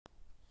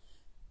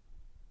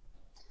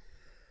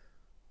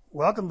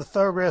Welcome to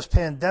Thoro-Graph's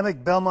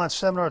Pandemic Belmont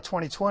Seminar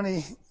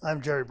 2020.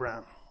 I'm Jerry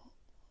Brown.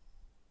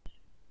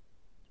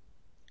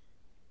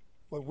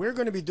 What we're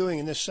going to be doing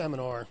in this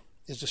seminar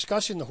is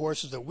discussing the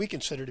horses that we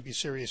consider to be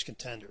serious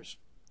contenders.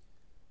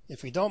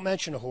 If we don't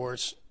mention a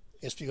horse,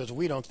 it's because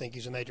we don't think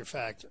he's a major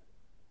factor.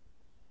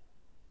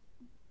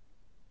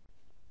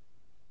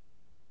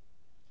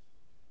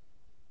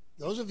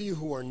 Those of you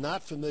who are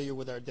not familiar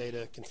with our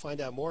data can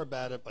find out more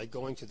about it by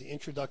going to the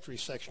introductory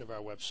section of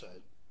our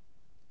website.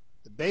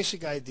 The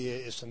basic idea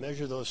is to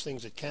measure those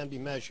things that can be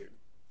measured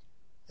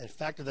and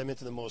factor them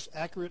into the most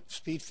accurate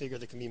speed figure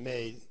that can be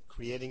made,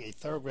 creating a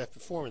Thoro-Graph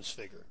performance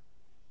figure.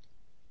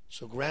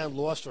 So ground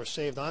lost or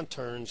saved on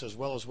turns as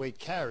well as weight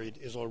carried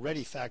is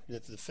already factored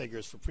into the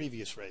figures for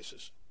previous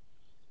races,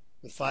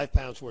 with 5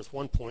 pounds worth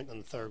 1 point on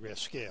the Thoro-Graph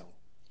scale.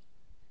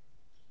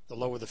 The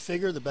lower the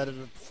figure, the better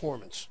the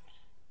performance.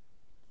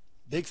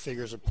 Big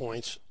figures are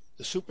points.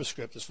 The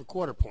superscript is for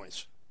quarter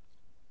points.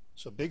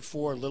 So big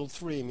 4 and little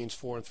 3 means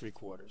 4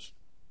 3/4.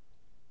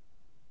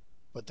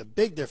 But the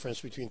big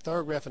difference between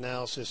Thoro-Graph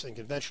analysis and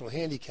conventional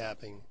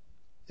handicapping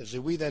is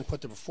that we then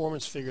put the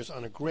performance figures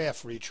on a graph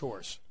for each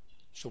horse,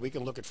 so we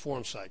can look at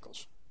form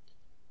cycles.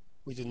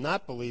 We do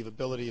not believe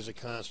ability is a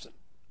constant.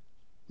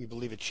 We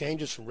believe it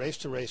changes from race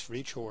to race for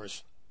each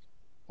horse,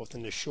 both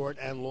in the short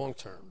and long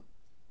term.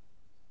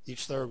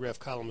 Each Thoro-Graph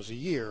column is a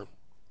year,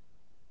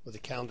 with the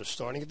calendar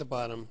starting at the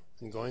bottom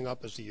and going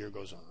up as the year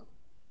goes on.